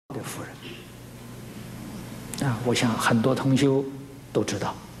的夫人啊，我想很多同修都知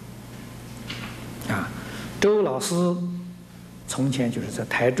道啊。周老师从前就是在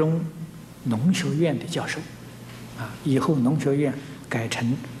台中农学院的教授啊，以后农学院改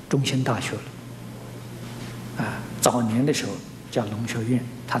成中兴大学了啊。早年的时候叫农学院，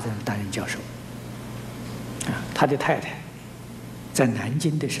他在那担任教授啊。他的太太在南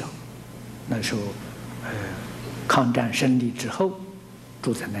京的时候，那时候抗战胜利之后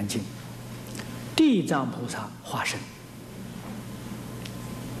住在南京，地藏菩萨化身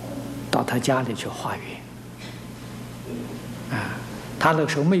到他家里去化缘啊。他那个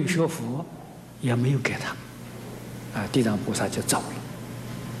时候没有学佛，也没有给他啊，地藏菩萨就走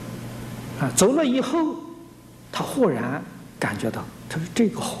了啊。走了以后，他忽然感觉到，他说这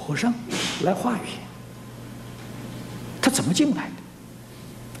个和尚来化缘，他怎么进来的？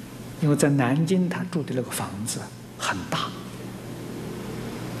因为在南京他住的那个房子很大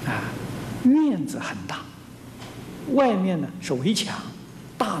啊，院子很大，外面呢是围墙，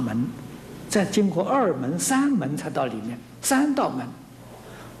大门，再经过2门、3门才到里面，3道门，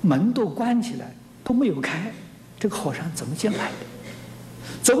门都关起来都没有开，这个和尚怎么进来的？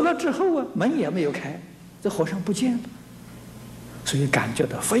走了之后啊，门也没有开，这和尚不见了，所以感觉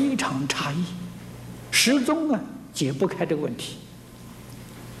到非常诧异，始终啊解不开这个问题。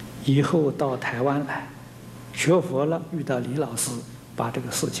以后到台湾来学佛了，遇到李老师，把这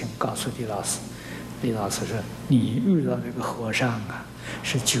个事情告诉李老师。李老师说：“你遇到这个和尚啊，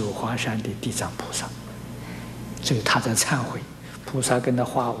是九华山的地藏菩萨。”所以他在忏悔，菩萨跟他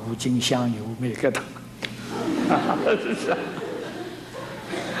画5斤香油没给他。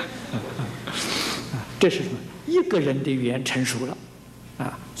这是什么？一个人的缘成熟了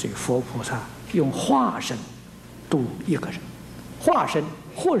啊！所以佛菩萨用化身度一个人，化身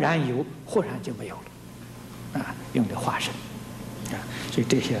忽然有，忽然就没有了啊！用的化身啊，所以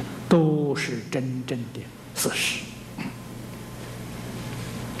这些都是真正的事实。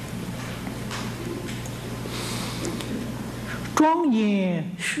庄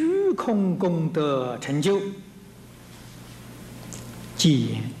严虚空功德成就，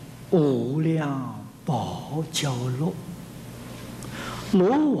见无量宝交罗，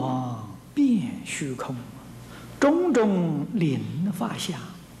罗网遍虚空，种种灵法相，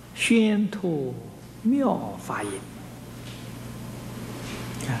宣吐妙法音。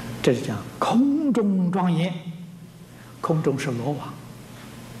看，这是讲空中庄严，空中是罗网，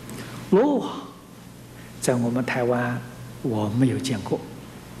罗网在我们台湾我没有见过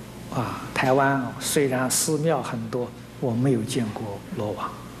啊。台湾虽然寺庙很多，我没有见过罗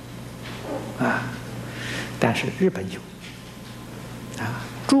网啊，但是日本有啊。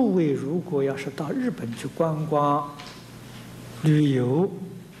诸位如果要是到日本去观光旅游，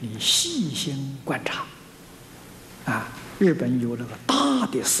你细心观察啊，日本有那个大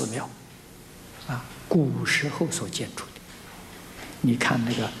的寺庙啊，古时候所建筑的，你看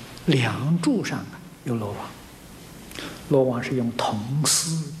那个梁柱上啊有罗网，罗网是用铜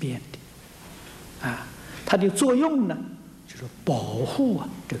丝编的啊，它的作用呢就是保护啊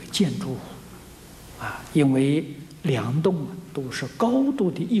这个建筑物啊，因为梁栋啊都是高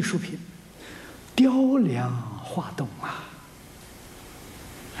度的艺术品，雕梁画栋啊，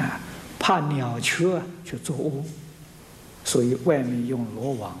怕鸟雀啊去做窝，所以外面用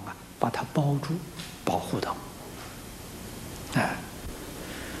罗网啊把它包住，保护到。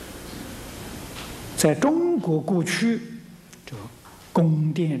在中国过去，这个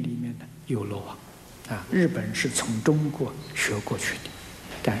宫殿里面呢有罗网啊，日本是从中国学过去的，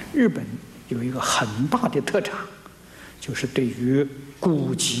但日本有一个很大的特长，就是对于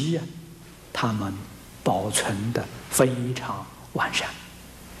古籍啊，他们保存的非常完善。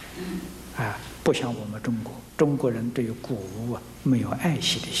不像我们中国人对于古物啊没有爱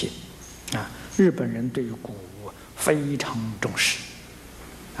惜的心啊，日本人对于古物非常重视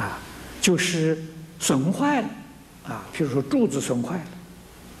啊，就是损坏了啊，譬如说柱子损坏了，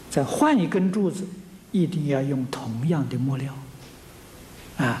再换一根柱子，一定要用同样的木料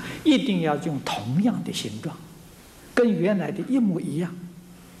啊，一定要用同样的形状，跟原来的一模一样，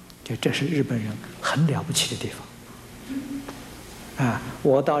这是日本人很了不起的地方。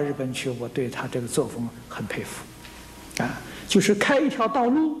我到日本去，我对他这个作风很佩服就是开一条道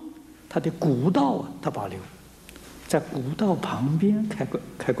路，它的古道啊，它保留在古道旁边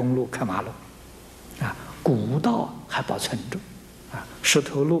开公路、开马路古道还保存着石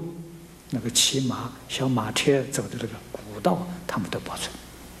头路那个骑马、小马车走的这个古道，他们都保存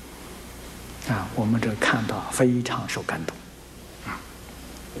我们这看到非常受感动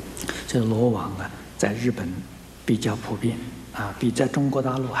这个罗网在日本比较普遍比在中国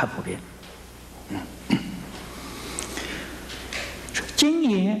大陆还普遍。经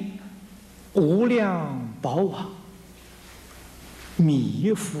言无量宝网，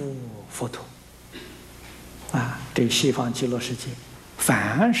弥覆佛陀。这西方极乐世界，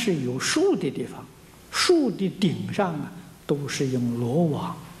凡是有树的地方，树的顶上都是用罗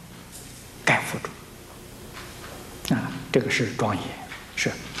网盖覆住。这个是庄严，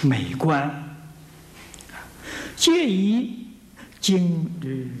是美观。皆以金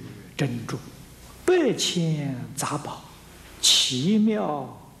缕珍珠、百千杂宝，奇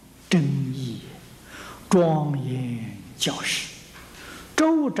妙珍异，庄严教室，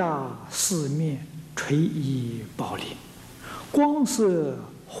周匝四面，垂衣宝林，光色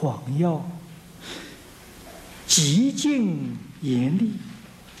晃耀，极净严厉。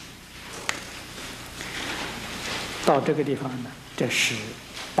到这个地方呢，这是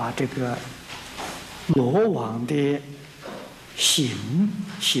把这个罗网的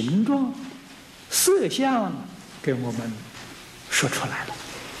形状、色相给我们说出来了。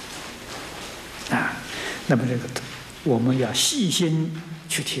那么这个我们要细心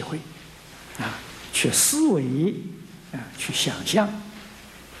去体会，去思维，去想象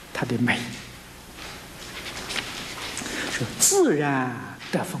它的美。说自然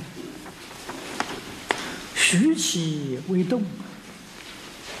得风，徐起微动。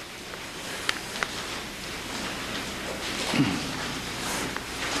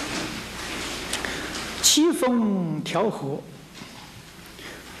奇风调和，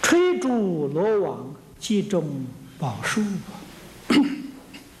吹住罗网，击中宝树。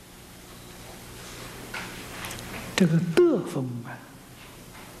这个德风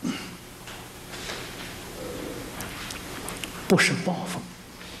不是暴风，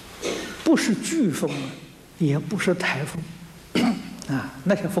不是飓风，也不是台风，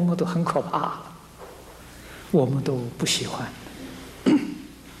那些风都很可怕了，我们都不喜欢。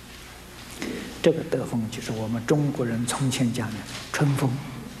这个德风就是我们中国人从前讲的春风，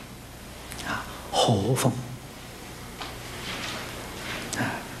和风，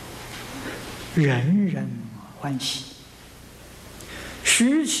人人欢喜，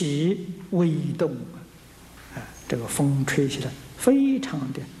徐起微动，这个风吹起来非常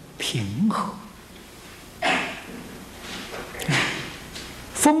的平和。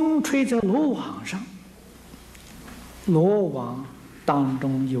风吹在罗网上，罗网当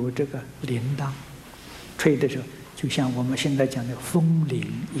中有这个铃铛，吹的时候就像我们现在讲的风铃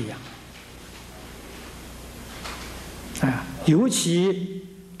一样。尤其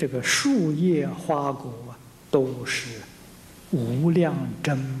这个树叶花果都是无量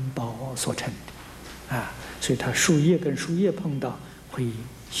珍宝所成的，所以它树叶跟树叶碰到会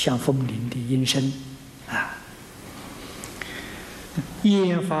像风铃的音声，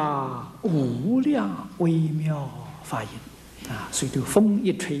烟发无量微妙法音，所以这个风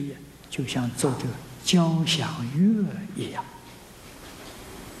一吹就像奏这个交响乐一样，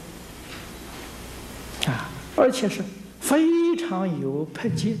而且是非常有魄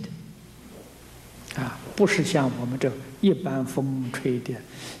界的，不是像我们这一般风吹的，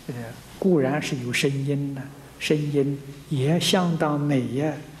固然是有声音的，声音也相当美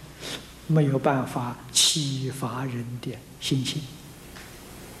呀，没有办法启发人的心性。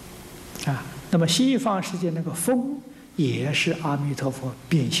那么西方世界那个风也是阿弥陀佛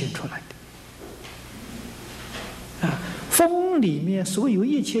变现出来的，风里面所有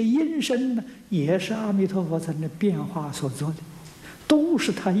一切音声呢，也是阿弥陀佛在那变化所做的，都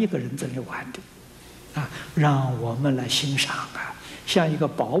是他一个人在那玩的，让我们来欣赏像一个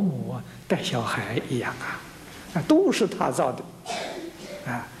保姆带小孩一样都是他造的，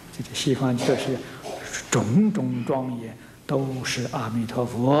这个西方就是种种庄严，都是阿弥陀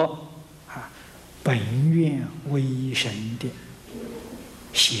佛本愿威神的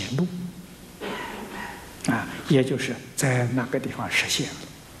显露，也就是在那个地方实现了。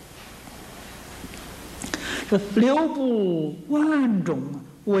这流布万种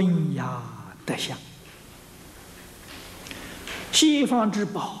温雅德相，西方之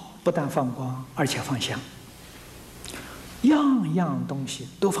宝不但放光，而且放香，样样东西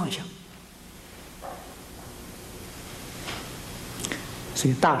都放香。所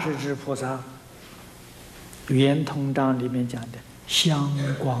以大势至菩萨圆通章里面讲的香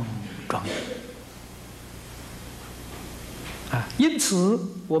光庄严，因此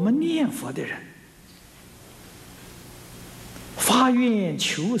我们念佛的人发愿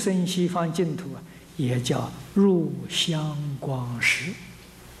求生西方净土也叫入香光室，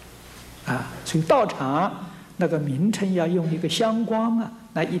所以道场那个名称要用一个香光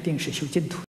那一定是修净土。